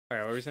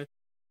Alright, what were you saying?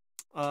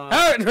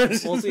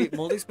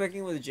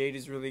 Multi-specking with Jade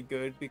is really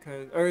good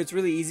because, or it's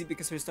really easy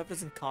because her stuff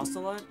doesn't cost a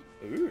lot.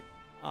 Ooh.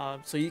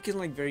 So you can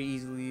like very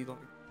easily like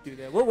do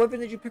that. What weapon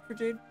did you pick for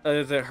Jade?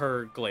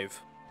 Her glaive.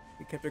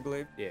 You kept her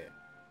glaive. Yeah.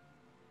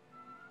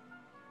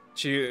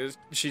 She's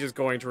just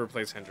going to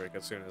replace Hendrik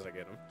as soon as I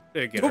get him.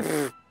 Get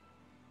her.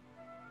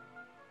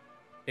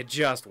 It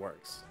just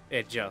works.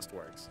 It just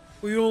works.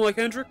 Well, you don't like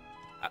Hendrik?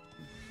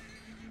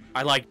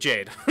 I like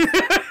Jade.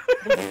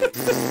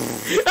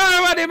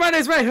 My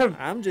name's Mayhem.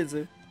 I'm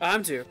Jinzu.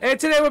 I'm too. And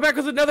today we're back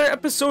with another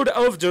episode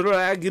of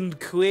Dragon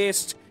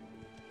Quest.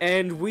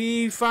 And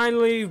we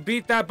finally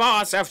beat that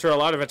boss after a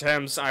lot of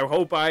attempts. I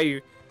hope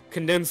I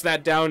condensed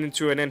that down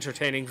into an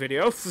entertaining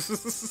video.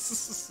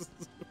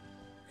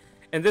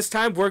 And this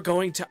time we're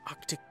going to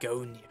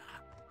Octagonia.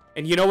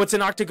 And you know what's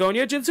in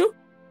Octagonia, Jinzu?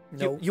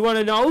 No. You want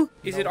to know?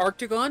 Is it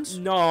Arctagons?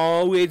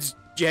 No, it's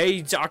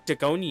Jade's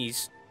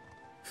Octagonies.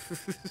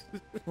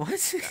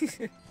 What?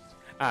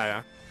 I don't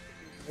know.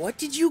 What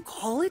did you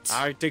call it?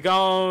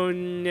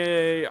 Octagon,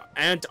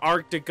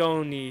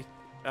 Antarcticoni.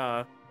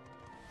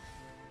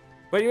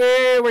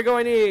 Wait, we're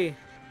going here.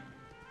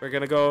 We're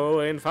gonna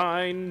go and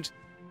find.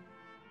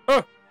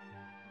 Oh!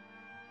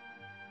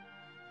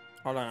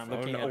 Hold on, I'm Phone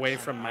looking away at,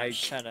 from Mike.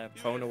 Shut up.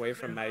 Phone away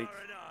from Mike.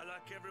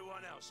 Like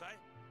everyone else,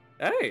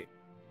 eh? Hey!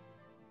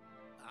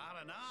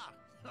 R&R?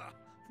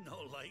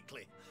 Not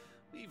likely.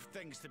 We've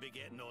things to be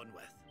getting on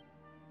with.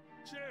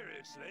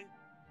 Seriously?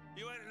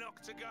 You went in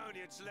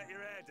Octagonia to let your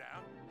hair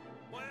down?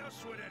 Why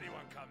else would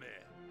anyone come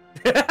here?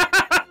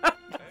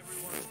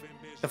 Everyone's been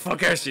busy. The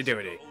fuck else you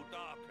doing here? All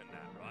dark and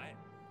that, right?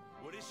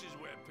 Well, this is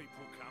where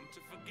people come to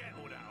forget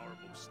all that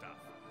horrible stuff.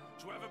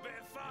 To have a bit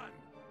of fun.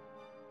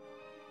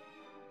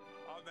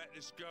 I met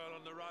this girl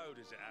on the road,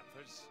 as it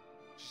happens.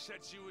 She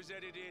said she was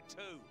headed here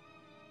too.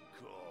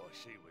 Course,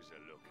 she was a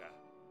looker.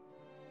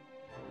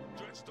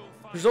 Dressed all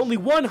There's only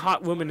one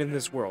hot woman in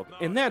this world,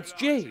 and that's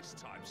Jade.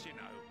 Types, you know.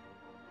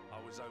 I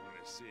was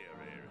hoping to see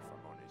her here, if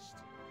I'm honest.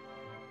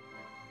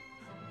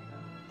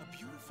 A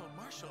beautiful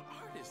martial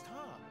artist,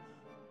 huh?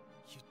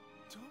 You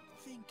don't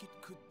think it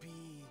could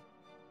be...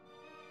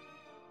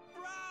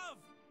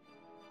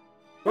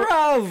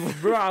 Bruv!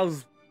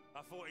 Bruv!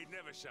 I thought he'd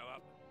never show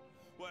up.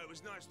 Well, it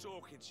was nice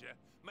talking to you.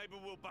 Maybe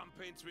we'll bump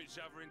into each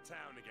other in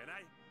town again,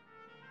 eh?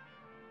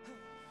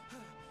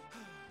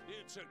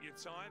 You took your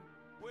time.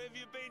 Where have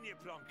you been, you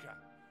plonker?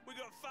 We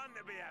got fun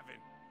to be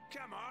having.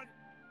 Come on.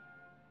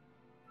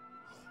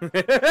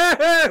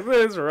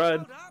 Let's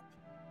run.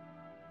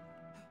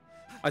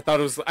 I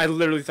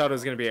literally thought it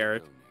was gonna be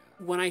Eric.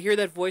 When I hear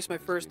that voice, my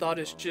first thought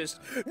is just,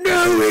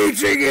 No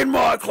eating in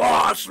my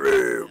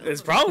classroom!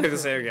 It's probably the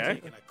same guy.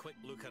 Taking a quick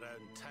look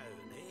around town,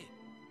 eh?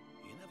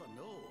 You never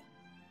know.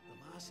 The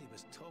lass he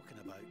was talking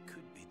about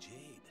could be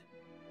Jade.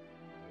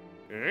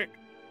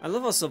 I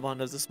love how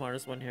Sylvando's the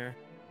smartest one here.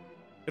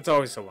 It's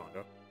always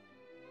Sylvando.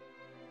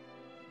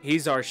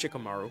 He's our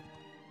Shikamaru.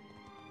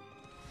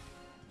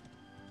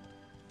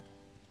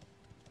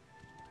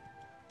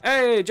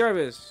 Hey,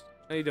 Jarvis.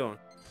 How you doing?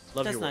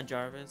 Love That's your not work.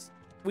 Jarvis.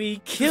 We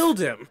killed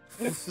him.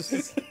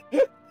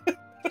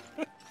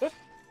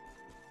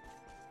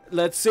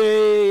 Let's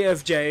see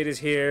if Jade is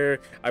here.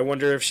 I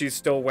wonder if she's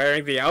still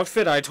wearing the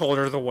outfit I told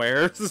her to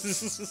wear.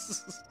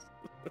 She's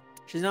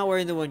not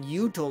wearing the one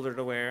you told her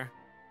to wear.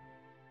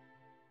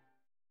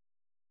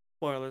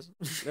 Spoilers.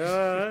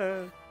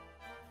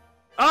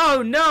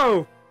 Oh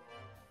no!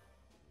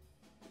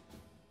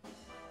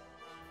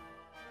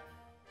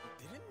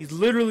 He's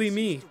literally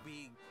me. To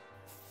be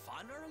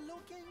funner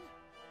looking?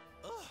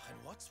 Ugh, and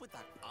what's with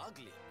that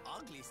ugly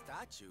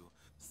statue?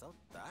 So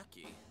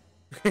tacky.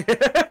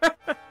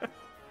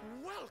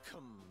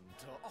 Welcome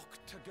to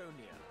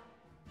Octagonia.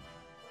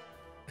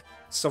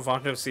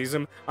 Sylvando sees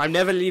him. I'm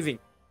never leaving.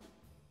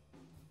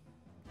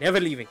 Never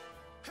leaving.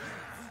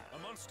 A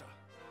monster.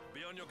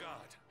 Be on your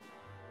guard.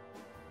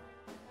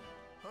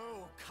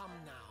 Oh, come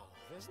now.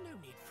 There's no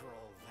need for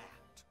all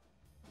that.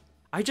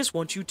 I just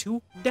want you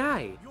to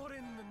die. You're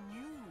in the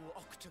new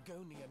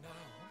Octagonia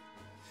now.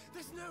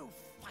 There's no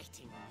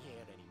fighting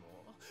here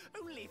anymore.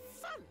 Only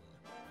fun.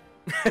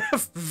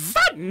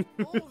 Fun!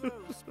 All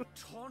those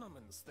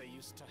tournaments they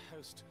used to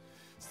host,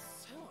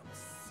 so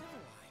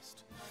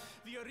uncivilized.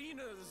 The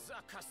arena's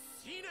a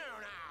casino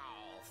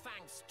now,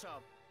 thanks to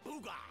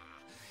Booga,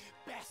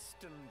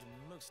 best and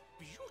most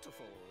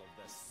beautiful of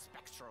the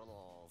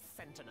spectral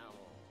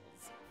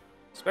sentinels.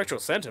 Spectral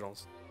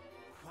Sentinels.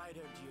 Why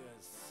don't you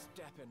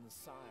step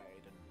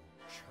inside and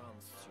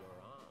chance your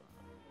arm?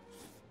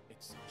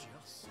 It's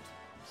just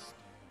upstairs.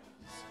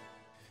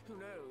 Who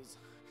knows?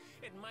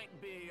 It might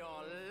be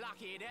your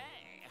lucky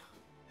day.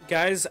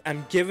 Guys,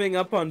 I'm giving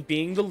up on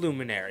being the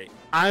luminary.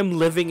 I'm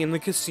living in the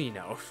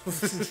casino.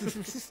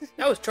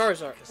 that was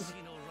Charizard.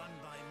 Casino run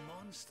by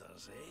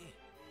monsters, eh?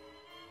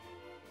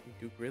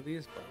 Duke really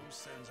is Those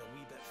sounds a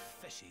wee bit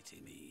fishy to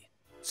me.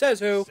 Says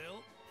who?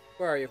 Still,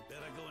 Where are you?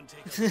 better go and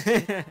take a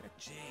look.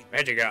 Jade,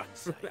 Where'd you go?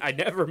 inside. I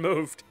never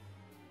moved.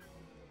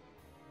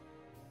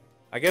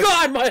 I guess.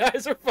 God, my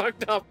eyes are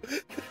fucked up.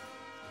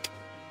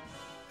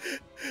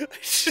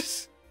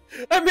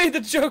 I made the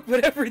joke,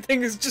 but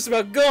everything is just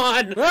about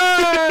gone.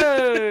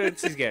 Ah,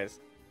 it's these guys.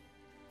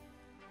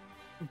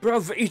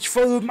 Bro, it's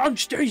full of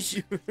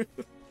monsters.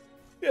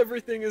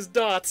 Everything is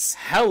dots.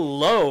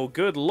 Hello,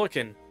 good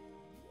looking.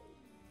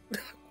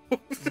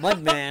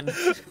 Mudman.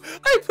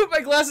 I put my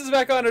glasses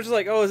back on. I was just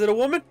like, oh, is it a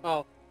woman?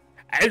 Oh.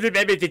 I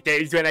remember the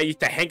days when I used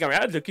to hang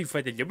around looking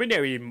for the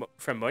luminary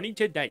from morning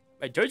to night.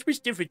 My George was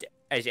different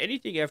as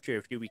anything after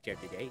a few weeks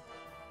after day.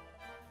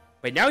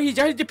 But now he's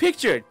out of the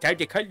picture. Time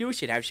to cut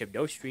loose and have some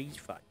no strings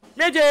fun.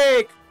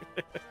 Magic!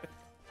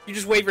 You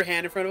just wave your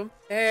hand in front of him.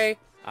 Hey.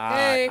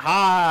 Hey.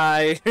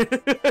 Hi!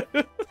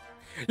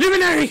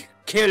 Luminary!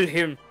 Kill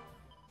him!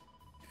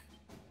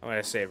 I'm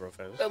gonna save real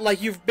fast.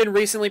 Like you've been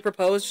recently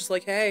proposed, just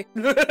like, hey.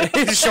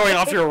 Showing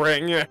off your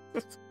ring, yeah.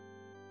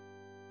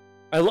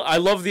 I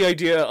love the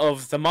idea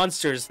of the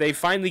monsters. They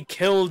finally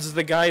killed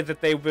the guy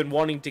that they've been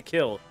wanting to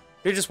kill.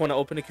 They just want to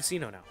open a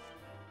casino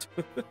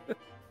now.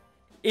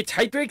 It's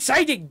hyper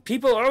exciting.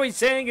 People are always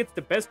saying it's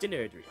the best in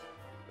Erdry.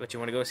 But you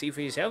want to go see for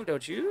yourself,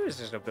 don't you? It's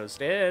just up those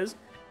stairs.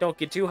 Don't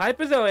get too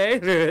hyper though, eh?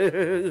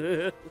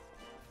 Alright,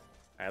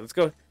 let's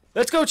go.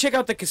 Let's go check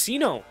out the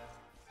casino.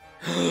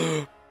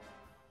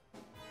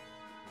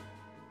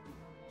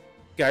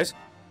 Guys.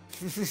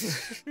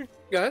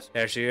 Guys?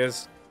 There she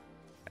is.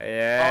 I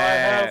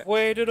Yeah. have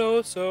waited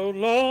oh so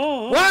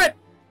long. What?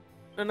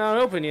 They're not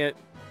open yet.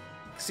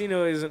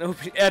 Casino isn't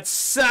open. That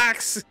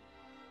sucks.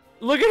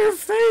 Look at her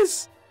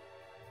face.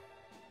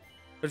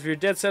 But if you're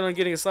dead set on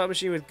getting a slot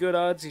machine with good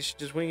odds, you should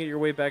just wing it your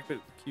way back to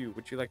the queue.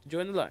 Would you like to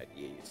join the line?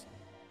 Yes.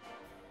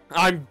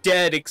 I'm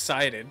dead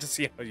excited to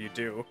see how you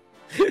do.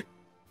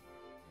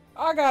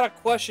 I got a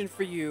question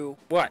for you.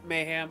 What?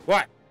 Mayhem?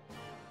 What?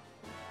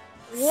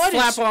 What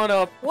Slap on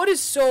up. What is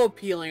so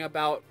appealing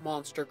about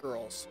Monster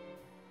Girls?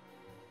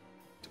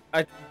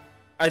 I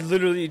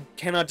literally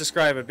cannot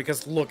describe it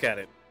because look at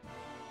it.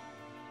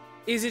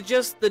 Is it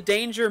just the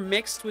danger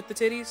mixed with the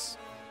titties?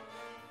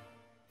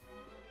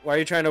 Why are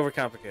you trying to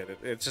overcomplicate it?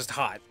 It's just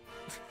hot.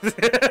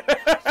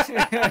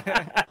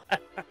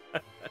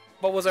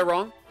 But was I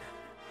wrong?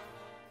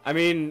 I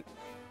mean,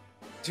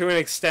 to an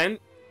extent,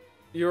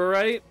 you were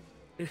right.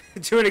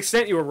 To an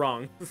extent, you were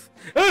wrong.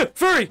 Ah,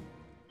 furry!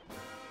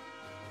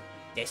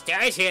 The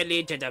stairs here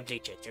lead to the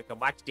bleachers. You can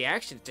watch the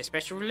action at the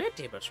special roulette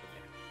tables from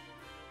there.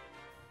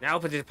 Now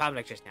open to the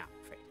public just now,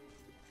 I'm afraid.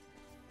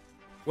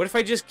 What if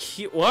I just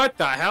keep... What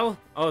the hell?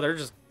 Oh, they're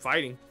just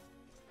fighting.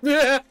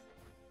 Yeah.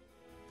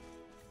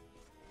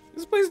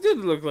 This place did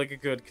look like a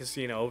good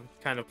casino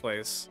kind of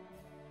place.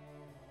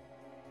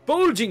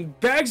 Bulging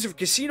bags of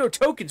casino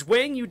tokens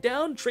weighing you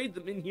down. Trade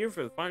them in here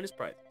for the finest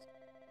prizes.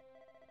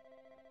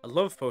 A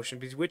love potion,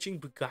 bewitching,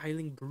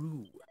 beguiling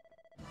brew.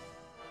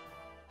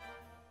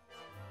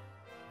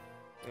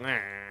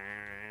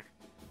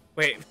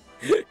 Wait.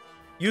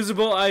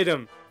 Usable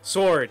item.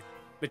 Sword.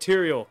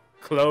 Material.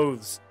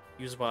 Clothes.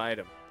 Usable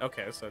item.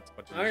 Okay, so it's a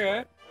bunch of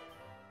Okay.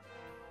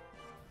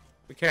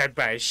 We can't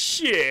buy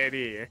shit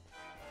here.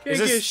 Can't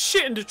get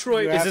shit in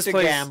Detroit. You Is have this to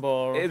place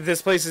gamble.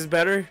 This place is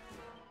better?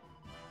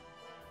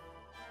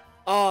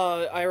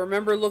 I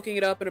remember looking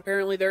it up, and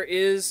apparently there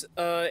is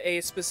a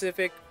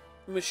specific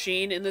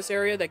machine in this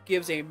area that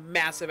gives a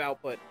massive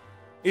output.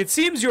 It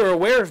seems you are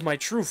aware of my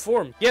true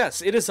form.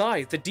 Yes, it is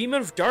I, the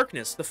demon of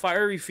darkness, the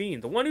fiery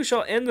fiend, the one who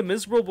shall end the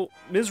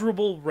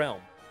miserable realm.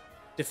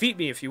 Defeat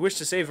me if you wish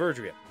to save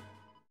Verdria.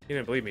 You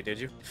didn't believe me, did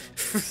you?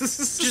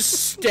 Just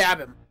stab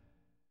him.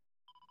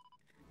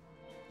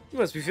 You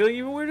must be feeling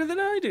even weirder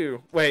than I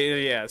do.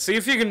 Wait, yeah. See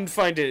if you can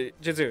find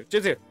it.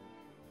 Jitsu.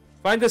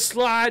 Find the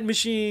slot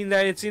machine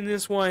that's in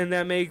this one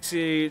that makes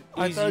it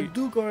I easy. thought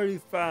Duke already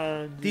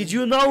found. Did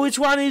you know which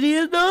one it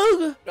is,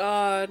 Doug?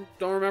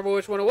 Don't remember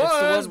which one it was.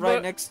 It's the one right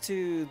but- next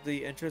to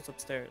the entrance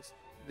upstairs.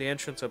 The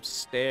entrance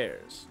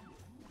upstairs.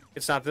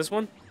 It's not this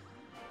one?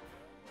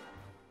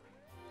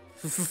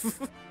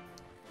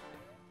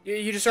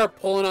 You just start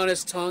pulling on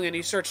his tongue, and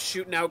he starts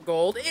shooting out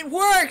gold. It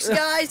works,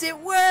 guys. It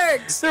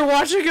works. They're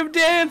watching him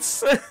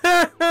dance.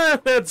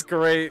 That's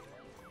great.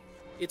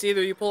 It's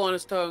either you pull on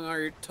his tongue or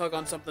you tug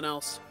on something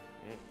else.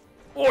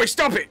 Oi,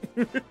 stop it!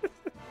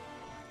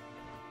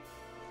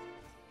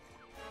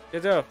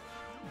 Ditto.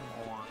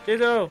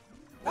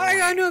 I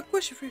got a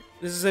question for you.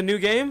 This is a new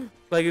game?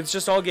 Like, it's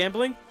just all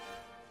gambling?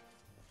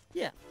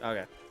 Yeah. Okay. I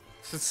got a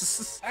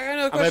question.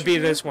 I'm gonna beat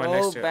this one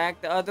next Go to it.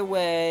 back the other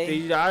way.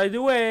 Get out of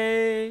the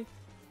way.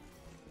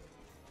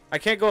 I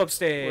can't go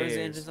upstairs. Where's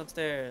the entrance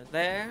upstairs?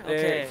 There? There,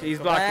 Okay. he's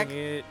go blocking back.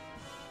 it.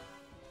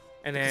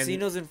 And The then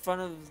casino's in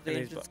front of the and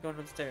he's entrance going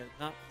upstairs.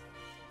 Not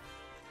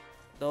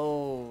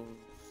those.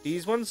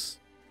 these ones.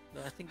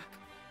 I think.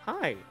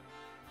 Hi.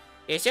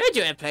 It's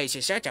Erdry place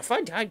is such a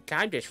fun time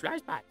just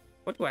flies by.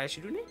 What do I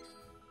should do next?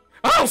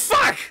 Oh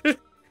fuck!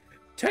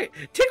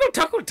 Tickle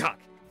Tuckle Talk.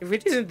 If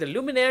it isn't the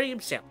luminary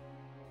himself.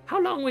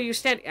 How long will you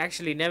stand?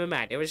 Actually, never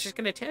mind. I was just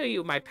gonna tell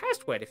you my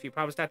password if you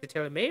promise not to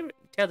tell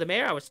the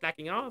mayor I was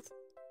slacking off.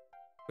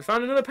 We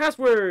found another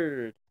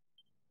password.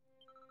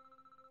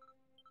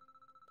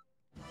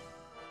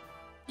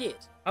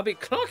 Yes, I'll be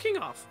clocking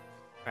off.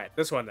 All right,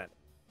 this one then.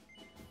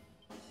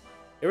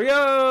 Here we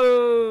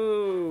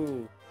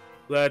go!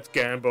 Let's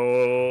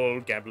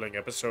gamble. Gambling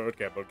episode.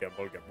 Gamble,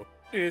 gamble, gamble.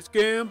 It's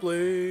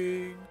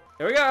gambling.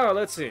 Here we go.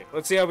 Let's see.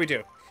 Let's see how we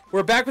do.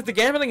 We're back with the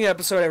gambling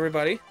episode,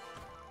 everybody.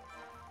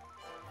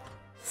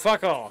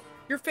 Fuck all.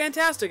 You're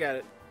fantastic at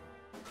it.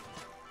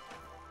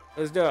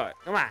 Let's do it.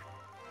 Come on.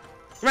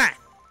 Come on.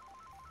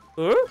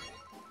 Ooh.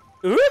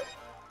 Ooh.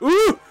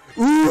 Ooh.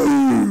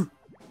 Ooh.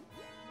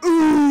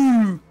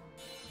 Ooh.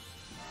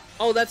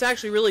 Oh, that's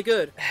actually really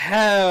good.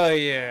 Hell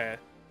yeah.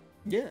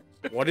 Yeah.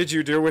 What did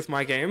you do with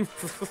my game?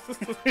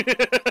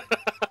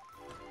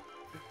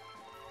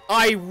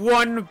 I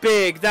won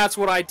big. That's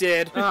what I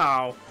did.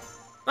 Oh.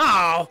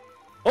 Oh.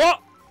 Oh.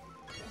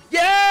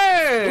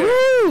 Yeah.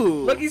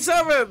 Woo! Lucky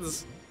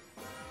sevens.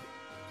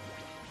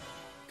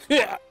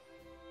 Yeah.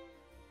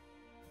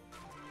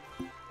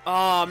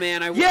 Oh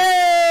man, I won.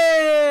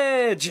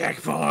 Yeah!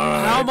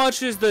 Jackpot! How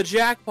much is the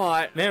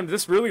jackpot? Man,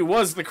 this really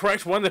was the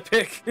correct one to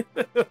pick.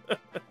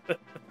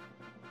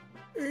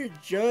 It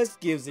just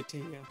gives it to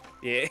you.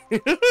 Yeah.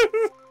 Come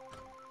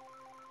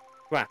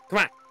on, come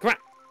on, come on.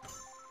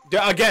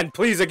 Again,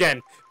 please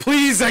again.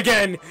 Please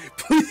again.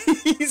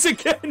 Please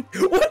again.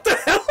 What the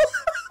hell?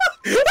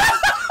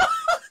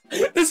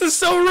 This is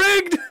so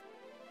rigged.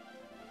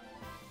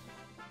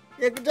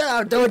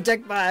 Don't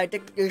check my.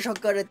 You're so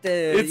good at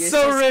this. It's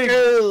so rigged.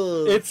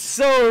 It's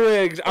so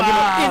rigged. An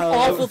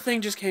awful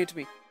thing just came to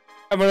me.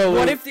 I'm gonna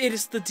What if it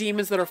is the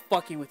demons that are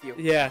fucking with you?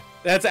 Yeah,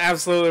 that's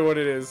absolutely what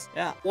it is.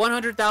 Yeah.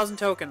 100,000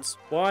 tokens.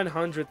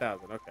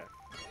 100,000. Okay.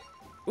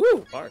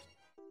 Ooh, bars.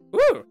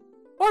 Ooh,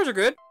 Bars are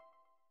good.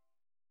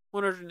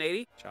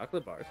 180.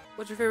 chocolate bars.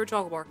 What's your favorite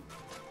chocolate bar?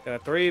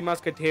 Got 3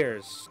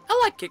 musketeers.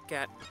 I like Kit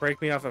Kat. Break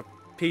me off a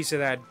piece of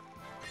that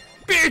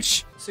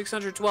bitch.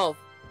 612.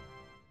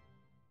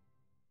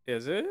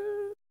 Is it?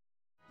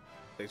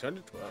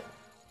 612.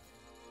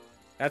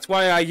 That's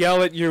why I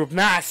yell at you.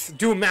 Math!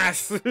 Do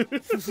math!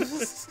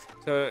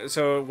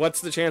 So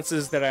what's the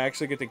chances that I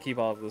actually get to keep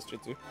all of this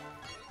jutsu?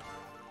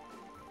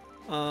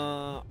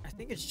 I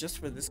think it's just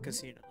for this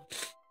casino.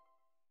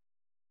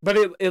 But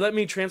it let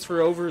me transfer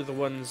over the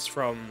ones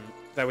from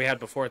that we had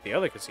before at the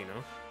other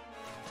casino.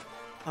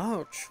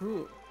 Oh,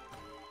 true.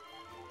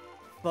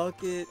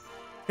 Fuck it.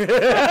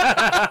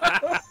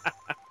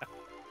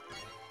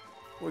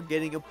 We're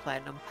getting a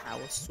platinum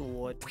power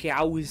sword.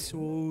 Power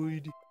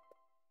sword.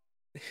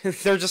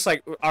 They're just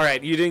like,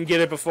 alright, you didn't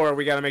get it before,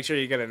 we gotta make sure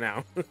you get it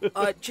now.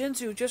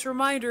 Jinzu, just a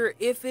reminder,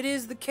 if it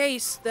is the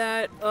case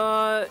that,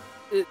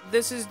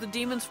 this is the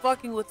demons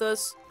fucking with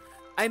us,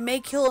 I may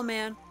kill a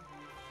man.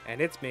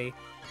 And it's me.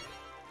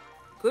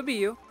 Could be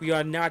you. We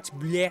are not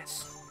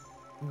blessed.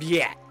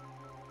 Yeah.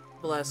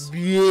 Bless.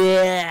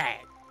 Yeah.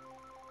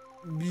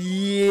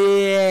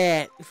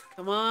 Yeah.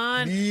 Come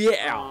on.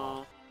 Yeah.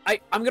 Aw.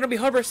 I'm gonna be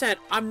 100%.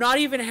 I'm not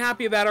even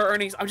happy about our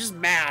earnings. I'm just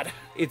mad.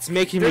 It's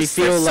making There's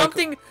me feel like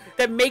something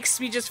that makes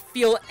me just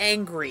feel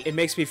angry. it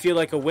makes me feel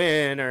like a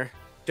winner.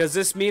 Does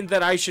this mean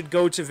that I should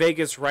go to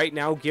Vegas right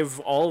now? Give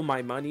all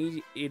my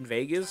money in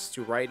Vegas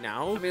to right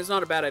now? I mean, it's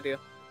not a bad idea.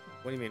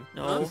 What do you mean?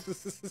 No.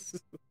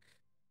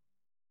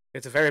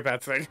 It's a very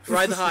bad thing.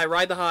 Ride the high,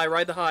 ride the high,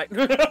 ride the high.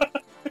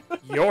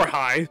 You're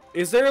high.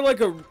 Is there like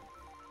a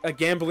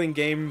gambling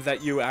game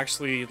that you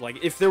actually like?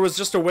 If there was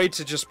just a way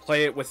to just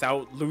play it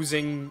without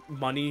losing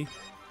money,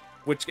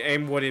 which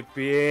game would it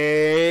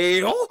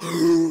be?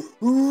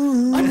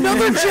 Oh!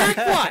 Another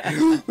jackpot!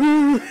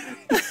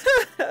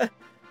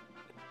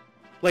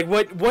 Like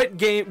what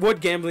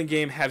gambling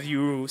game have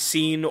you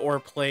seen or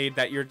played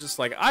that you're just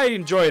like, I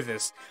enjoy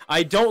this.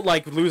 I don't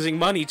like losing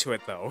money to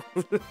it though.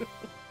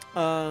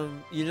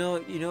 You know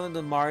in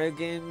the Mario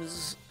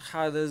games,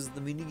 how there's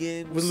the mini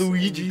games With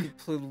Luigi. You could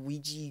play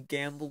Luigi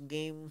Gamble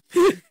game.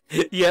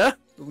 Yeah?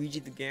 Luigi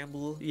the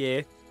Gamble.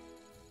 Yeah.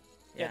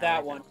 Yeah,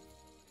 that one.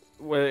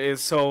 What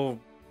is so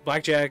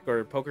blackjack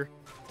or poker?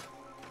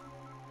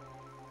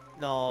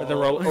 No. Or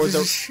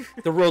the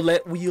the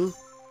roulette wheel?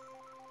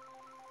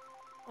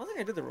 I don't think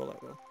I did the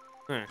roulette wheel.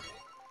 Alright.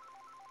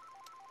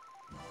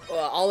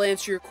 I'll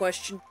answer your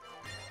question.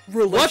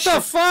 What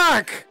the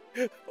fuck?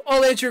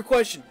 I'll answer your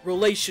question.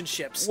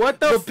 Relationships. What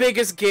the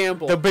biggest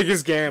gamble. The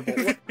biggest gamble.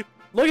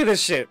 Look at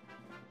this shit.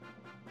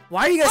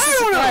 Why are you guys I so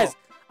don't know. surprised?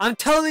 I'm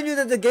telling you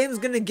that the game's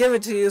gonna give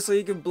it to you so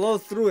you can blow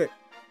through it.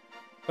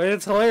 But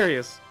it's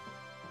hilarious.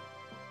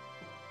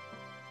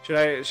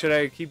 Should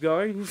I keep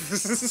going?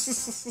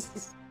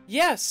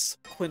 Yes.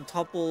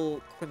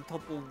 Quintuple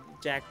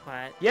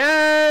jackpot.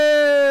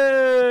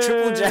 Yay!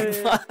 Triple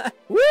jackpot.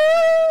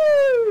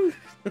 Woo!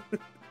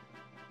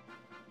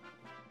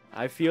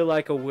 I feel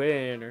like a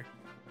winner.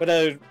 But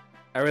I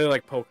really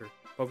like poker.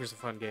 Poker's a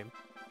fun game.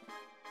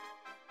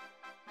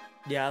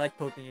 Yeah, I like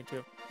poking it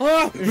too.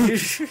 Ah!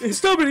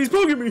 Stop it, he's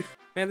poking me!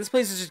 Man, this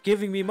place is just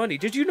giving me money.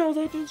 Did you know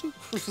that, didn't you?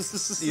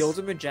 The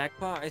ultimate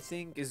jackpot, I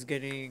think, is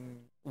getting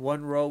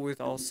one row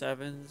with all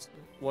sevens,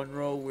 one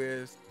row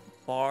with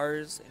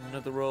bars, and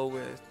another row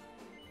with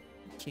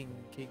king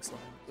slime.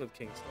 With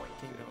King's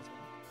King Slime.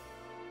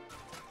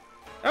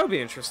 That would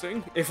be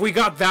interesting. If we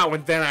got that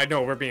one, then I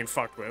know we're being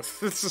fucked with.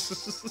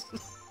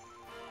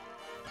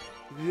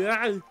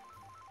 Yeah.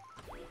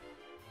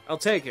 I'll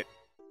take it.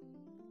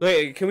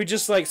 Wait, can we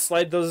just like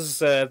slide those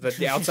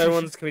the outside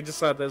ones? Can we just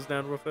slide those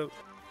down real fast?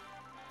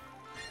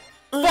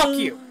 Fuck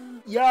you.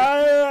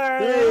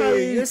 Yeah,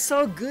 you're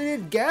so good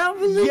at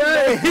gambling.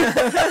 Yeah.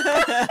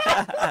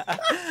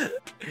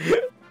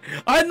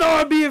 I know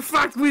I'm being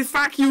fucked with.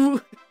 Fuck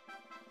you.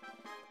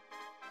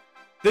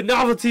 The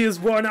novelty is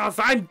worn off.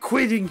 I'm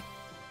quitting.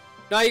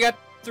 Now you got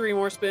 3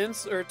 more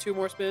spins or 2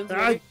 more spins.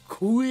 I Maybe?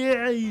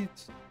 quit.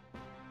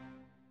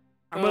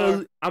 I'm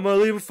gonna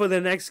leave it for the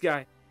next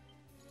guy.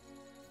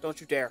 Don't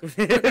you dare.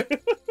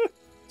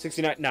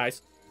 69.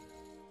 Nice.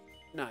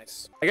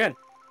 Nice. Again.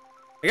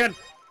 Again.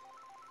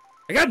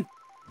 Again.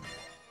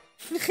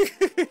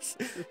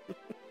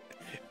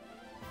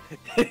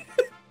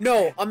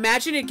 No,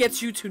 imagine it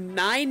gets you to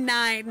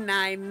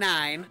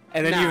 9999.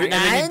 And then you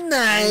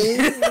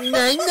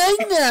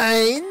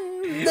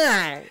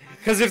 99999.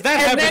 because if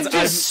that And happens,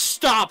 then just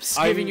stops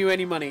giving I'm- you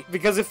any money.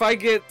 because if I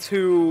get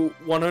to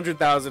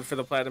 100,000 for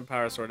the platinum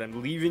power sword,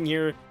 I'm leaving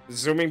here,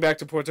 zooming back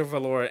to Puerto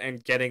Valor,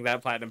 and getting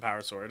that platinum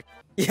power sword.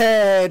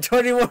 Yeah,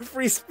 21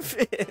 free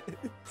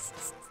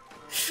spins.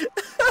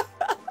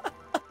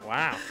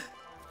 Wow.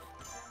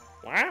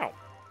 Wow.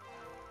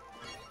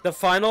 The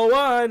final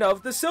one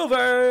of the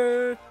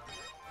silver.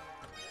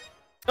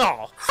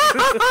 Oh.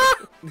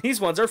 These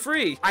ones are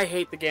free. I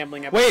hate the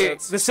gambling Wait,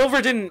 episodes. the silver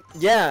didn't.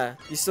 Yeah,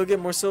 you still get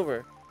more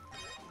silver.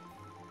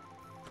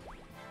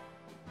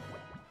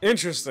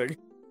 Interesting.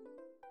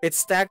 It's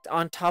stacked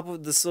on top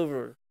of the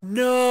silver.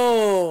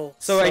 No.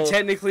 So I So-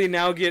 technically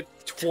now get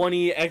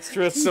 20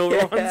 extra silver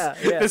Yeah, ones.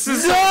 yeah. This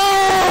is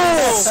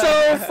No!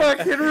 so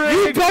fucking You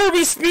rigged. better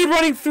be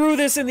speedrunning through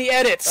this in the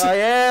edits. I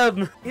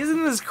am.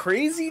 Isn't this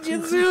crazy,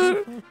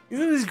 Jinsu?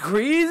 Isn't this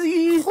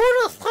crazy?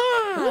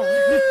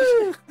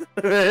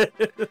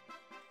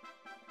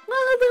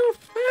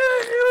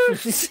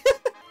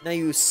 Now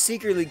you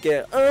secretly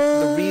get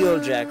the real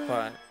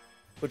jackpot,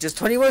 which is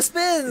 20 more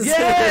spins.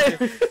 Yeah!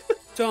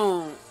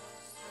 Don't.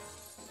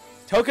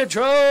 Toka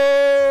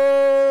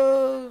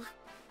Trove!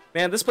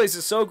 Man, this place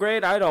is so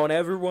great, I don't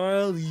ever want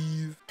to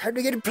leave. Time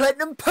to get a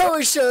platinum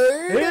power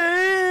sword.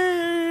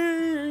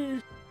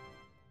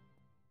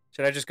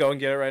 Should I just go and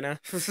get it right now?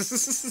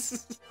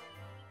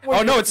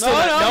 Oh no, it's still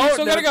No, you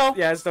still gotta go.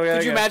 Yeah, it's still gotta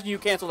Could you go. imagine you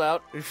canceled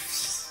out?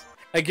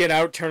 I get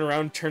out, turn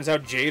around, turns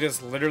out Jade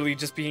is literally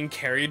just being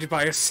carried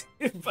by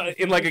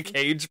in like a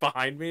cage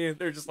behind me. And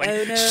they're just like,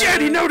 Oh, no.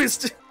 shit, he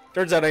noticed!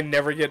 Turns out I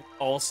never get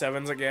all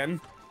 7s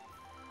again.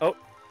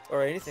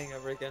 Or anything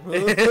ever again.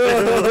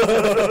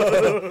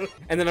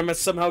 And then I'm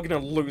somehow gonna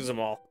lose them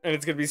all. And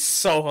it's gonna be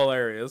so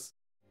hilarious.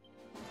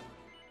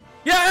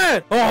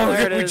 Yeah! Oh,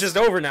 There it we're is. just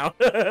over now.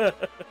 Do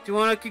you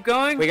want to keep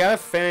going? We gotta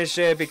finish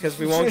it because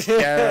we won't get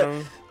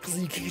them.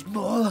 Please get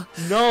more.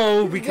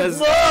 No, because...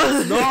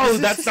 No,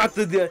 that's not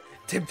the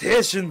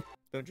temptation.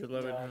 Don't you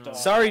love it?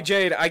 Sorry,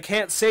 Jade, I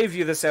can't save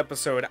you this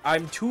episode.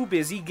 I'm too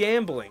busy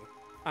gambling.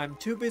 I'm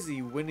too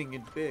busy winning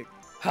it big.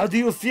 How do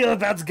you feel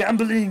about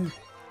gambling?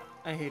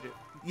 I hate it.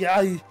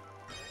 Yeah,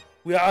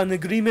 we are in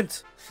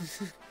agreement.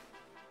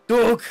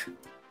 Doug,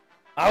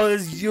 how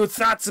is your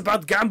thoughts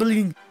about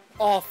gambling?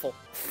 Awful.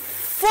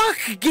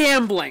 Fuck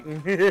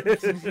gambling.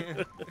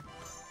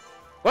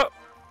 What?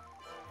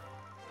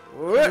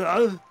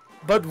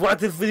 But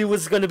what if it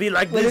was gonna be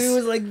like What if this? it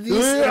was like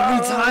this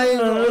every time,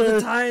 all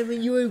the time,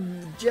 and you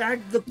would jack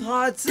the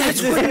pots?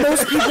 That's what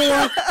most people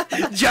want.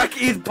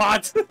 Jack eat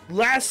pot.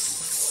 Last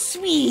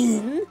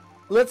spin.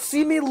 Let's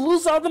see me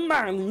lose all the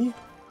money.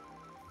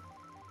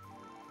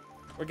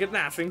 We're getting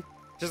nothing.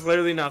 Just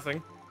literally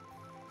nothing.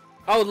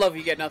 I would love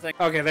you get nothing.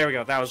 Okay, there we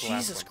go. That was the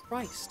Jesus last one.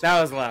 Christ.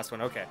 That was the last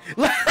one. Okay.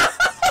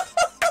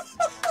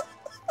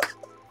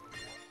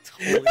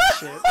 Holy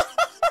shit.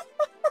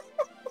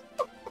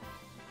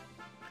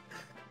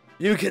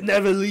 You can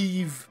never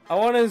leave. I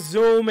want to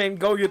zoom and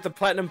go get the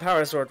platinum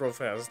power sword real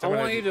fast. I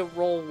want you to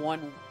roll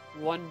one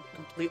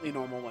completely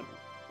normal one.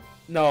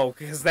 No,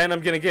 because then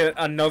I'm gonna get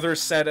another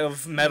set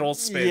of metal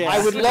spins. Yeah.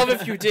 I would love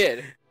if you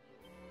did.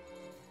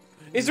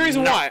 Is the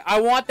reason No. why. I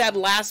want that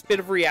last bit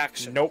of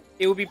reaction. Nope.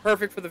 It would be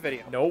perfect for the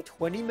video. Nope.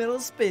 20 metal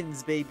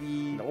spins, baby.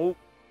 Nope.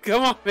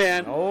 Come on,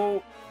 man.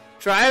 Nope.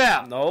 Try it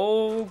out.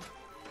 No.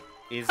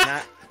 Is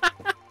not.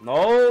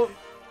 No.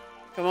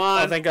 Come Oh,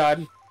 on. thank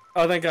God.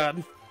 Oh, thank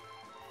God.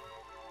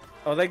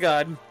 Oh, thank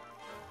God.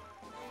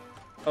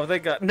 Oh,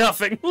 thank God.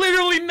 Nothing.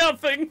 Literally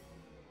nothing.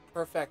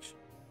 Perfection.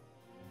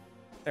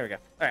 There we go.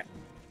 Alright.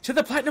 To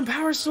the platinum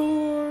power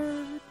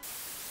sword.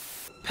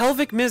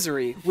 Pelvic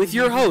Misery with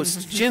your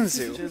host,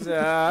 Jinzu.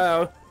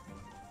 Just,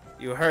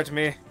 you hurt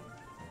me.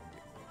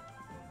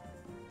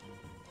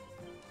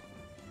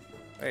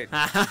 Wait.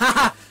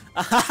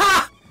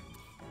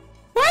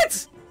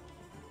 What?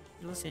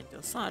 Lo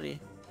siento, sorry.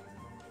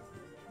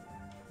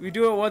 We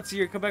do it once a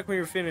year. Come back when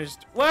you're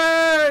finished.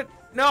 What?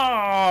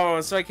 No.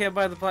 So I can't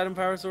buy the platinum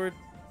power sword.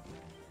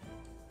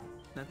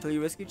 Not until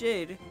you rescue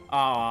Jade.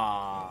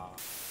 Ah.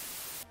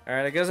 All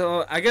right. I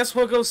guess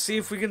we'll go see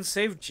if we can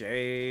save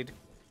Jade.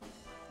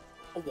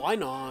 Why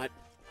not?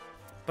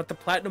 But the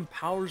platinum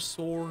power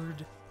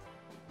sword.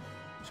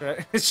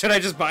 Should I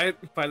just buy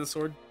it? Buy the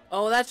sword?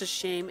 Oh, that's a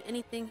shame.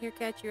 Anything here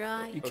catch your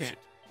eye? You can't.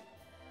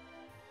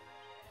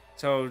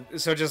 So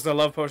just the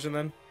love potion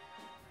then?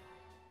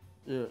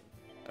 Yeah.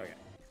 Okay.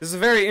 This is a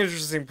very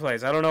interesting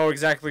place. I don't know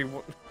exactly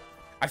what...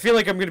 I feel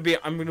like I'm gonna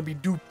be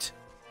duped.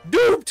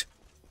 Duped!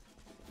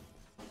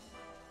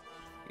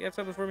 You got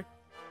something for me?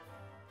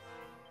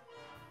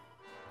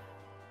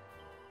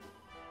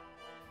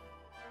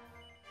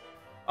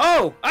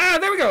 Oh! Ah,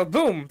 there we go!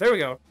 Boom! There we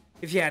go.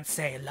 If you had,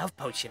 say, a love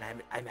potion,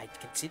 I might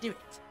consider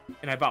it.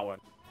 And I bought one.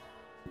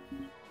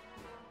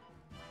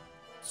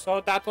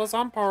 So that was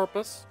on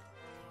purpose.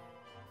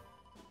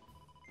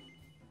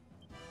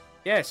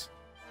 Yes.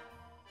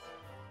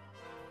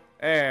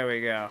 There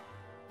we go.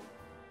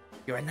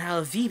 You are now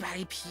a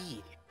VIP.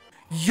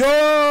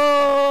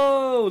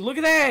 Yo! Look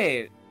at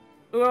that!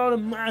 Look at all the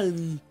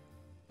money.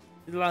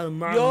 There's a lot of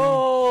money.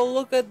 Yo,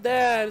 look at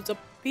that. It's a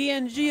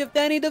PNG of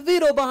Danny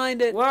DeVito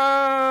behind it.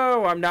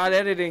 Whoa! I'm not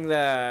editing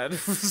that.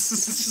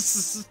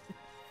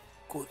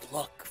 Good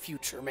luck,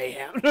 future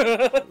mayhem.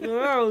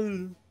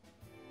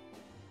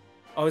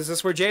 Oh, is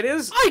this where Jade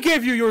is? I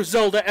gave you your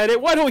Zelda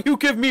edit. Why don't you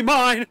give me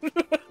mine?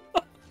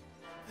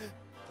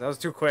 That was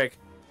too quick.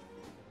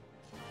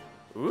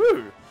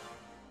 Ooh.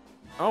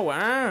 Oh,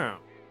 wow.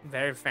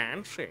 Very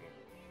fancy.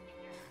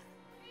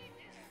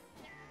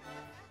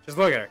 Just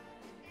look at her.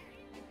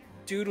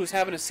 Dude was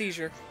having a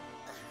seizure.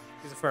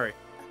 He's a furry.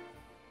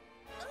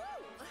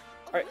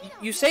 Alright,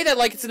 you say that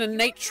like it's an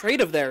innate trait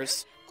of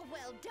theirs.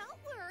 Well, don't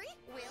worry.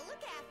 We'll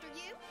look after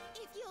you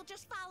if you'll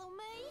just follow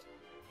me.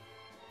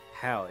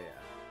 Hell yeah.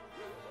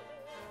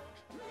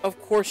 Of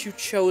course you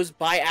chose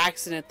by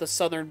accident the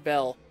Southern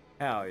Belle.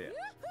 Hell yeah.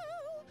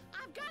 Woohoo!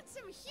 I've got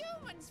some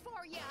humans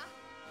for you.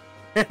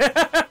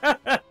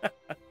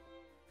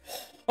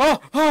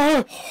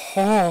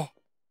 Oh!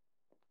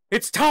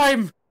 It's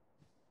time!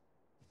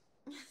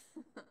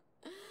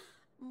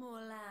 More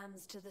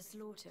lambs to the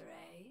slaughter,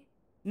 eh?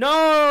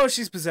 No,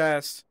 she's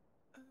possessed.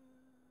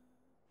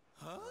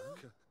 Huh?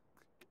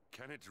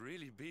 Can it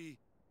really be?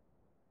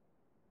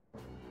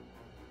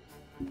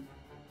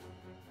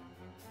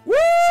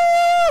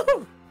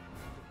 Woo!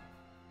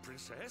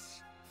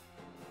 Princess?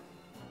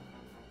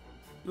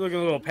 You're looking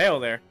a little pale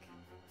there.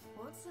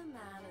 What's a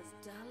man as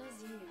dull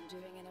as you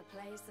doing in a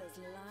place as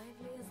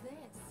lively as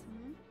this,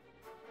 hmm?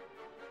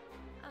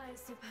 I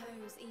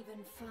suppose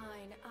even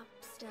fine,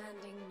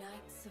 upstanding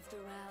knights of the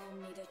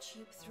realm need a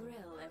cheap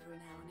thrill every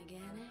now and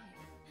again, eh?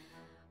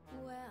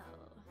 Well,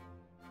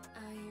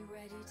 are you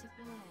ready to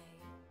play?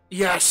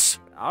 Yes!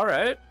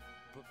 Alright.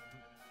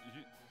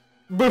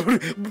 What's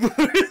the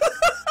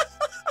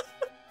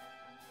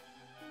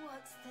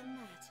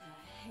matter,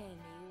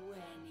 Henny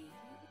Wenny?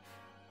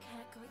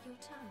 Cat got your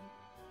tongue?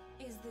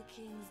 Is the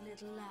king's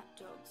little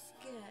lapdog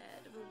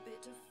scared of a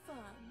bit of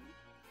fun?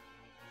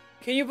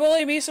 Can you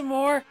bully me some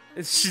more?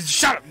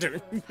 Shut up,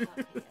 dude. Happy as it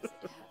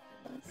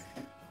happens.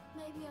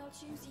 Maybe I'll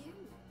choose you.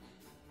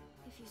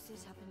 If you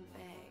sit up and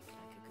beg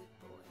like a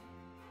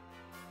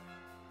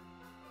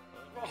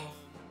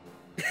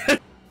good boy.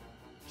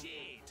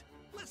 Jade,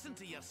 listen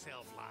to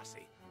yourself,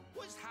 lassie.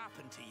 What's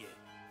happened to you?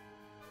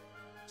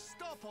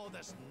 Stop all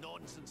this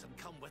nonsense and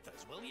come with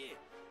us, will you?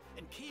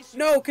 In case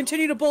No,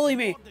 continue to bully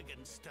me.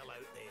 Mordigan's still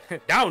out there.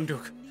 Down,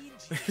 Duke. Need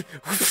you.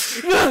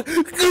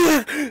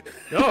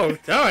 No,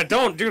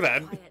 don't do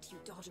that. Quiet, you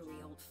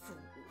doddery old fool.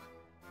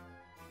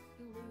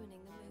 You're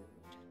ruining the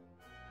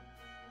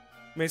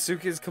mood.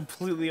 Meisuke is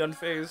completely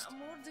unfazed.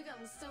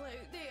 Mordigan's still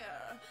out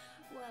there.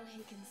 Well,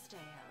 he can stay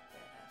out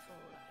there for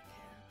all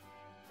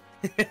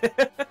I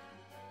care.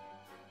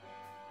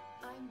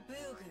 I'm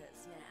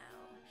Boogers now.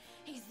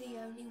 He's the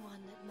only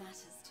one that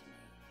matters to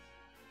me.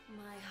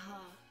 My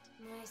heart,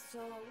 my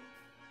soul,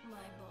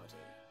 my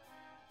body.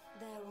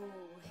 They're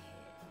all his.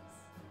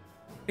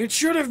 It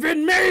should have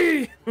been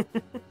me!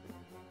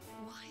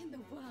 Why in the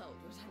world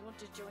would I want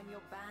to join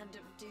your band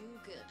of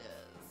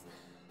do-gooders?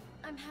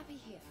 I'm happy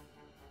here.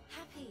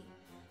 Happy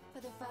for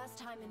the first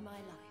time in my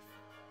life.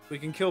 We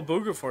can kill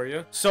Booger for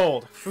you.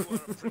 Sold. You are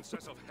a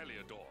princess of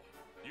Heliodor.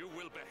 You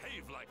will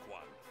behave like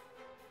one.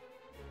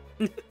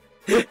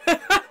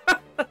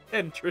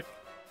 Hendrik.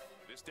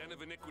 This den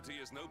of iniquity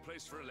is no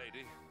place for a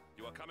lady.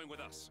 You are coming with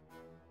us.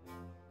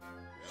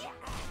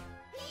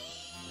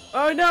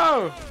 Oh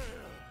no!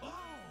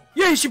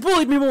 Yeah, she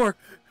bullied me more.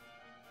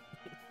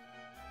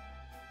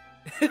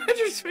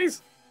 Hendrik's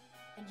face.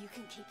 And you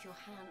can keep your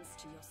hands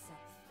to yourself.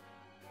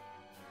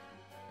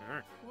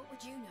 What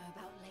would you know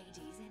about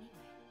ladies anyway?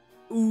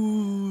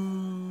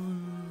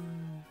 Ooh.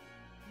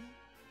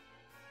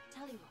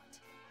 Tell you what.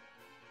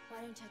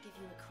 Why don't I give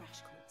you a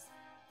crash course?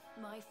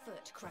 My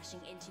foot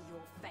crashing into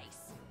your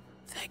face.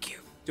 Thank you.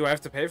 Do I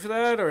have to pay for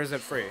that, or is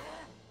it free?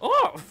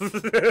 Oh! I'm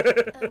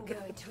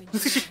going to enjoy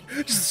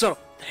it. So,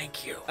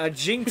 thank you. A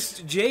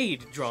jinxed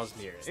Jade draws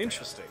near.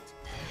 Interesting.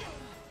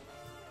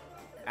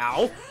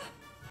 Ow.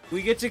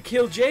 We get to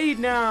kill Jade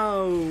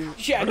now.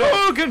 Yeah,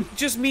 no,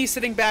 just me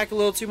sitting back a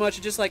little too much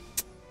and just like,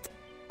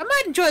 I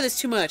might enjoy this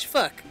too much.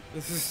 Fuck.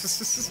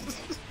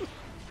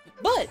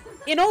 But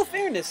in all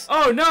fairness,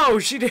 Oh no,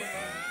 she did.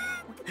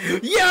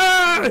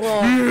 Yeah!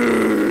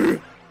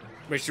 well,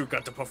 Make sure you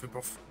got the puffy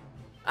puff.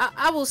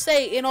 I will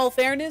say, in all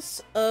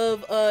fairness,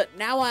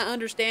 now I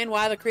understand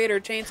why the creator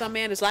of Chainsaw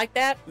Man is like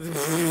that.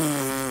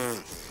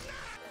 I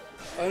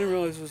didn't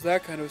realize it was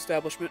that kind of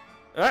establishment.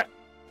 Alright.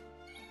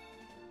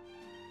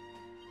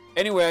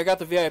 Anyway, I got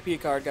the VIP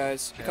card,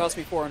 guys. It cost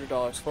me $400.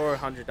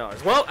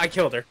 $400. Well, I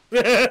killed her.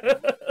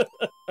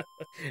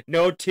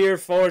 No tier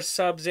 4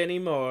 subs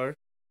anymore.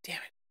 Damn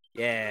it.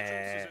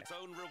 Yeah. Its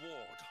own reward.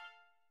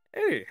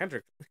 Hey,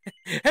 Hendrik.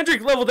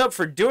 Hendrik leveled up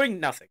for doing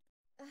nothing.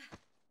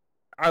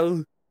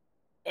 Oh.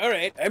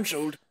 Alright, I'm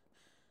sold.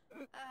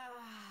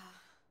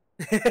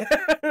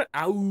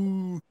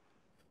 Ow.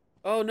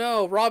 Oh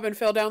no, Robin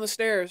fell down the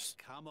stairs.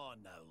 Come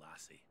on now,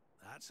 lassie.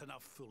 That's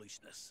enough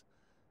foolishness.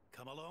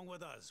 Come along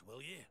with us,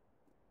 will you?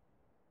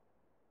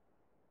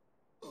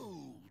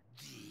 Oh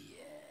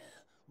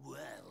dear.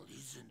 Well,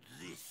 isn't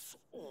this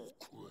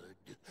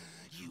awkward?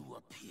 You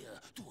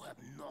appear to have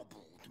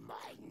nobbled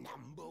my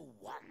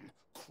 #1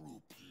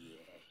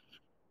 croupier.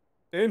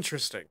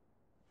 Interesting.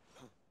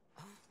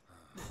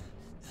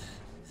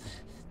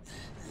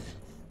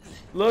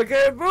 Look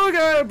at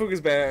Booga!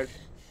 Booga's back.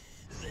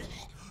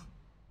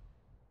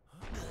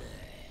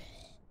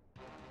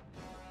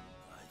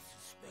 I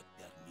suspect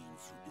that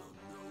means you don't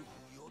know who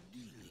you're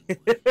dealing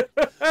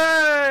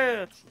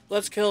with.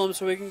 Let's kill him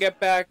so we can get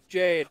back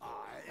Jade.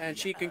 And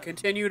she can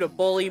continue to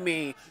bully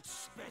me.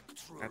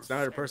 That's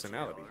not her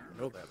personality. You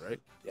know that, right?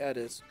 Yeah, it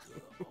is.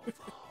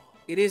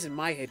 It is in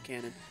my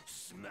headcanon.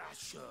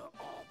 Smasher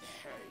of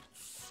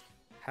heads.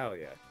 Hell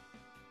yeah.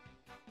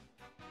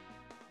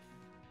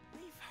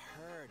 We've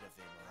heard of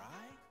him,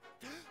 right?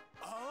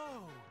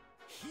 Oh,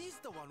 he's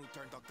the one who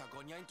turned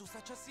Octagonia into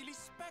such a silly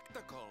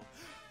spectacle.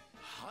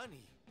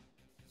 Honey,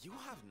 you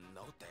have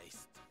no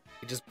taste.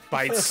 He just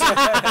bites.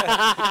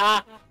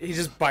 He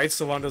just bites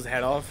Solando's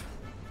head off.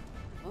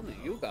 Honey,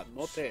 you got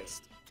no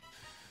taste.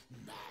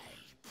 My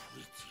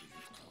pretty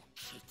little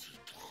kitty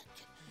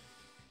cat.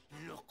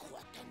 Look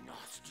what the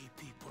nasty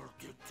people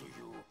did to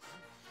you.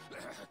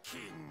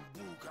 King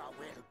Booga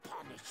will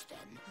punish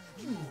them.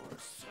 You'll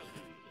see.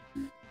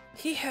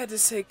 He had to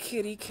say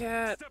kitty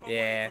cat. Step away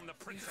Yeah. from the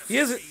princess. He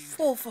is.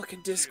 Full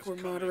fucking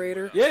Discord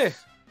moderator. Yeah.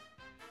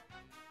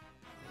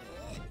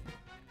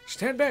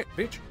 Stand back,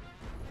 bitch.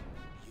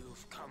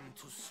 You've come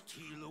to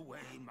steal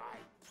away my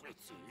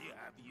pretty,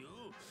 have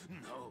you?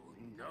 No,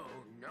 no,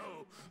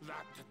 no.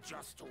 That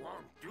just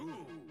won't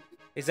do.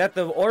 Is that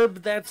the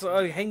orb that's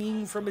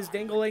hanging from his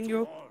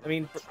dangle-angle?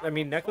 I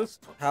mean necklace?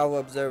 How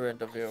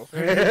observant of you.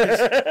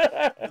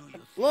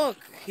 Look,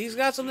 he's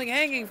got something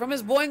hanging from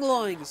his boing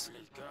loins.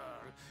 Little girl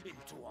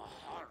into a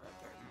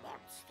horrible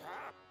monster.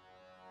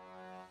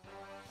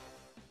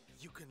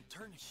 You can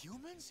turn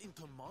humans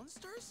into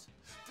monsters?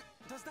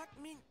 Does that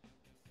mean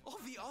all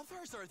the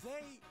others are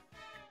they?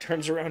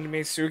 Turns around to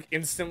Meisuk,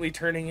 instantly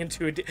turning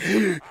into a.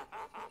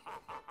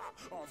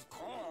 Of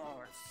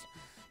course.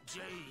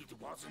 Jade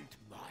wasn't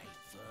my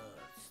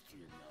first,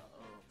 you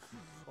know.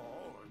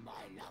 All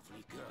my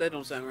lovely girls That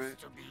don't sound right. used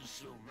to be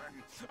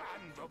human,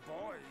 and the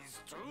boys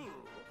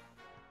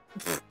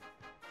too.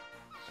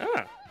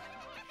 Ah.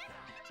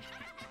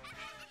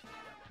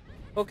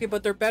 Okay,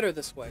 but they're better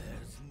this way.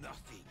 There's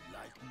nothing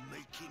like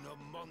making a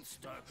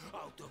monster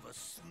out of a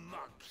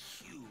smug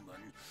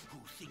human who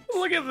thinks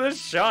Look at this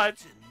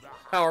shot. in the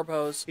Power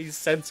pose. He's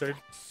censored.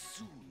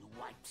 soon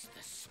wipes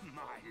the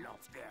smile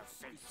off their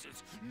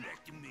faces,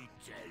 let me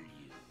tell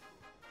you.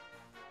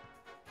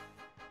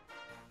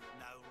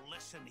 Now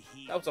listen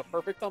here. That was a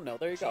perfect thumbnail.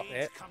 There you go.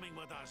 Jade's coming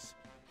with us.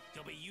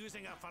 You'll be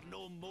using her for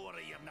no more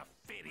of your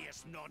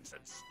nefarious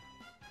nonsense.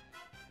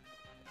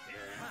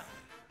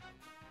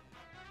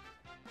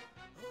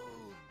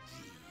 Oh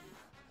dear,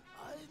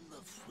 I'm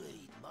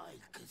afraid my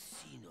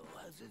casino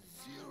has a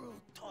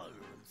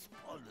zero-tolerance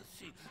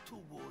policy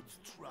towards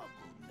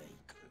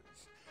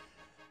troublemakers.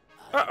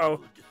 Uh-oh. I would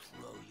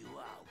throw you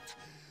out,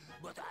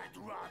 but I'd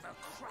rather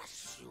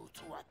crush you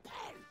to a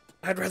pulp.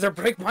 I'd rather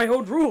break my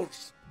own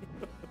rules.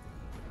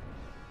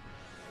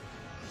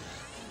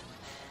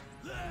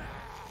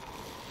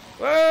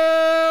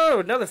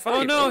 Whoa! Another fight.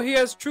 Oh no, he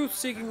has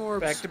truth-seeking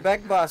orbs.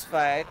 Back-to-back boss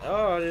fight.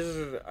 Oh, this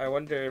is. I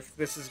wonder if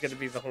this is going to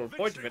be the whole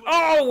point of it.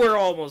 Oh, we're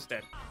almost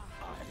dead.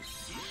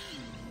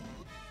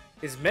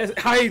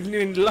 I'm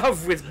in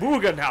love with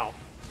Booga now.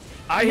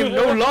 I am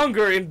no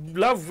longer in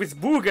love with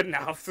Booga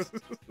now.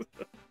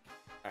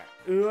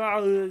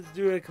 Alright, let's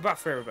do a kabaf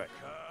for everybody.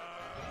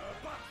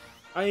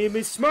 I am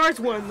a smart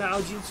one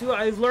now, Jinsu.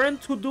 I've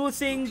learned to do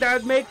things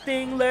that make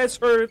things less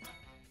hurt.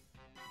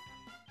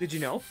 Did you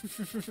know?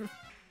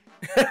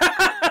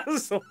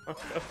 So,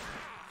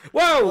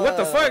 whoa, what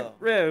the fuck,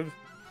 Rev?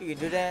 You can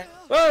do that?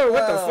 Whoa,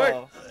 what the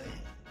fuck?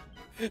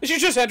 It's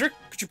just Hendrik.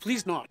 Could you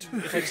please not?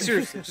 Like,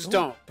 seriously, just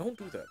don't. Don't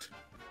do that.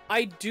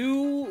 I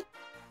do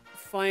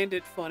find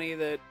it funny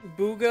that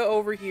Booga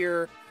over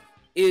here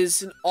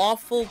is an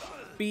awful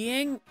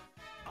being,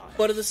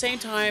 but at the same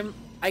time,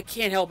 I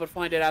can't help but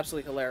find it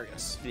absolutely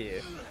hilarious. Yeah.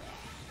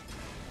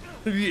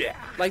 Yeah.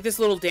 Like, this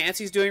little dance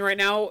he's doing right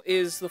now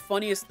is the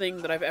funniest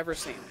thing that I've ever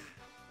seen.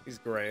 He's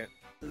great.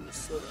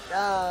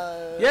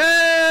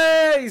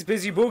 Yay! He's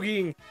busy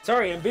boogieing.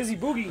 Sorry, I'm busy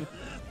boogieing.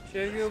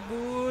 Shake your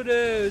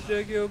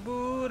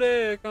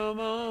booty, come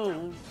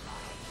on.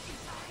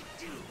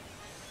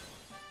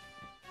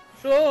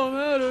 Show 'em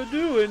how to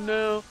do it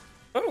now.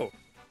 Oh.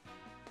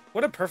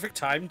 What a perfect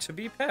time to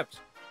be pepped.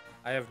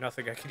 I have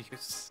nothing I could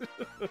use.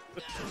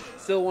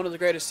 Still one of the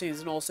greatest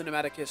scenes in all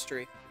cinematic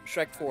history.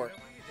 Shrek 4.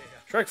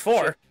 Shrek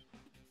 4?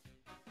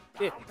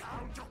 Yeah.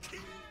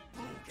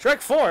 Shrek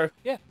 4?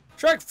 Yeah.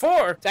 Shrek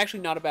 4? It's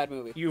actually not a bad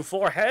movie. You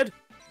forehead?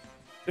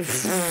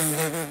 He's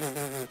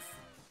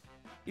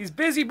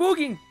busy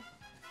boogieing.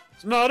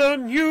 It's not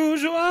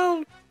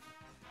unusual.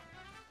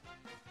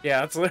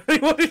 Yeah, that's literally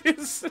what it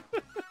is.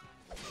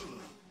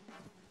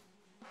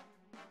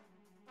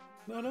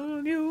 Not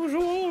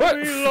unusual to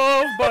be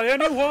loved by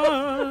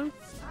anyone.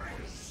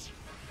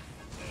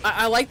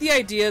 I like the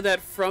idea that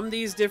from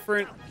these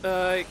different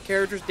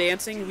characters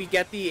dancing, we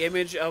get the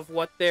image of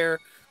what their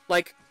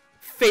like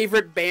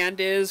favorite band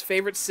is,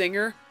 favorite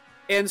singer,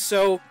 and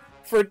so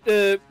for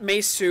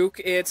Mei Suk,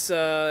 it's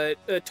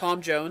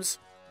Tom Jones.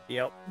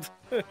 Yep.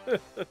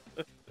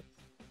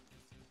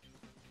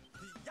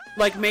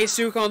 Like Mei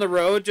Suk on the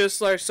road,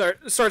 just like start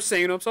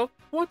singing to himself.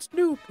 What's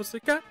new,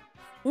 pussycat?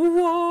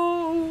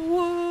 Whoa,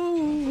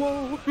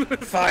 whoa, whoa.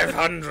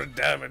 500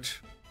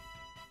 damage.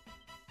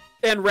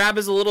 And Rab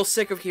is a little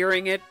sick of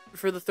hearing it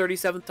for the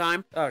 37th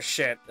time. Oh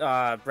shit.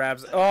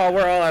 Rabs. Oh,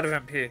 we're all out of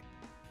MP.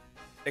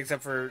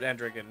 Except for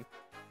Endrick and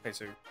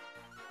Pesu.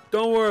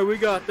 Don't worry, we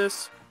got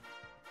this.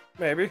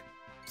 Maybe.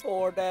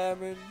 4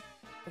 damage.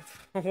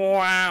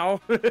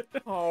 Wow.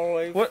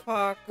 Holy What-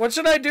 fuck. What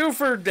should I do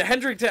for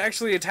Hendrik to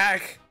actually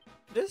attack?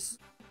 Just,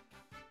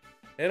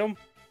 Hit him?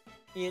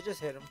 yeah, just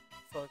hit him.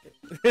 Fuck it.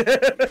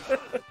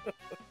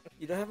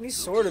 You don't have any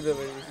sword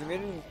abilities. You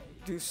made him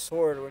do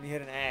sword when he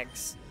had an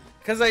axe.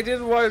 Because I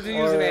didn't want to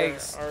use an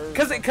axe.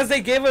 Because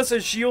they gave us a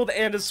shield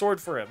and a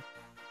sword for him.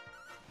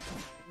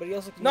 But he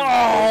also can No!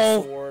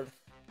 use a sword.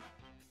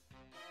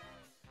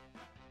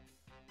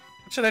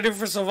 What should I do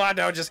for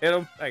Silvano? Just hit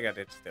him? I got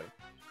it. Just hit him.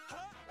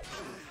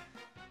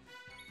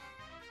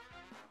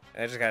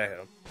 I just gotta hit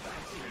him.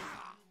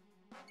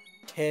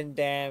 10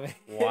 damage.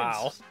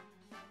 Wow.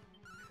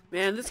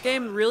 Man, this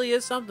game really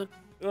is something.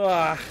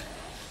 Ugh.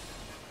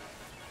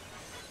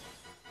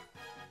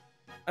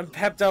 I'm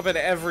pepped up at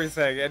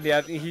everything, and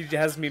yet he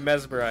has me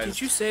mesmerized.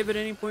 Did you save at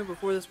any point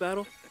before this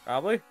battle?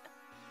 Probably.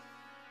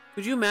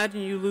 Could you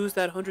imagine you lose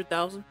that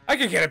 100,000? I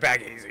could get it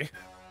back easy.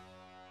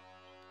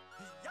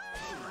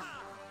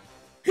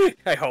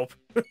 I hope.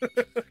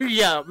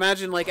 Yeah,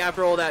 imagine like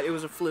after all that it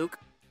was a fluke.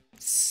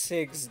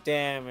 6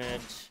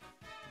 damage.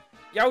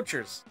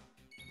 Youchers.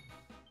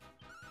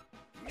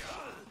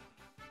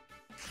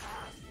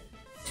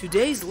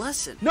 Today's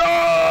lesson.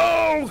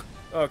 No!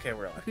 Okay,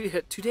 we're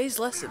alive. Today's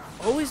lesson.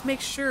 Always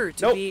make sure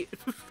to Nope. be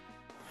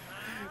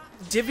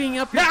divvying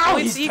up your Now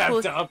points he's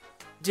equally. pepped up.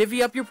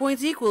 Divvy up your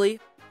points equally.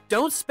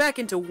 Don't spec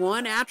into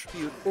one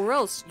attribute, or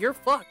else you're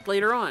fucked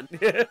later on.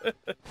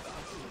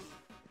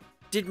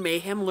 Did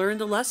Mayhem learn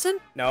the lesson?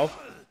 No.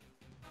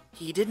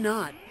 He did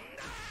not.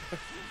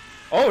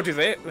 Oh, do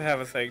they have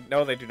a thing?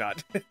 No, they do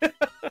not.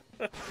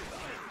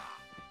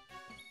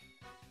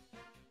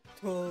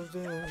 12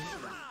 damage.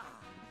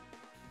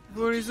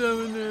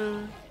 47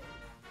 now.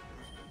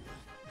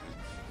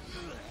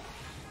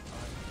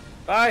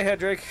 Bye,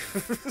 Hedrick.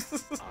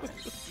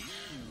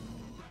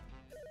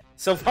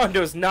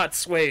 Silvando's not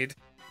swayed.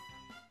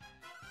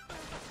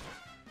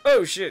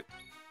 Oh, shit.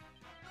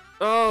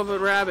 Oh, but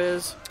Rab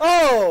is.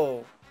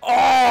 Oh!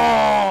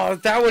 Oh,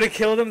 that would have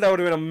killed him. That would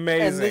have been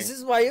amazing. And this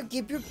is why you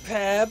keep your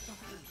pep.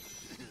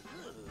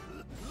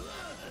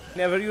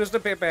 Never used a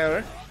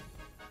paper.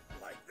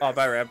 Oh,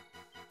 bye, Rab.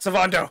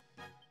 Savando.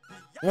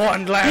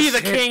 One last Be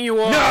the hit. king you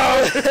are.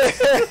 No!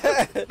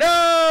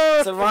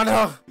 No!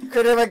 Servano,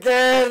 crit him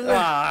again.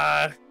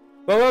 Ah.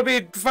 Well,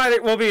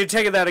 we'll be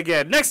taking that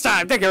again next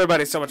time. Thank you,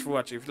 everybody, so much for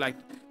watching. If you like,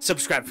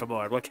 subscribe for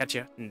more. We'll catch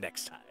you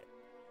next time.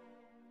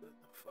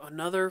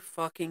 Another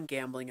fucking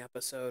gambling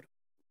episode.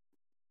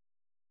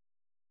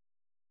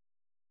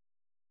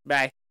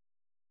 Bye.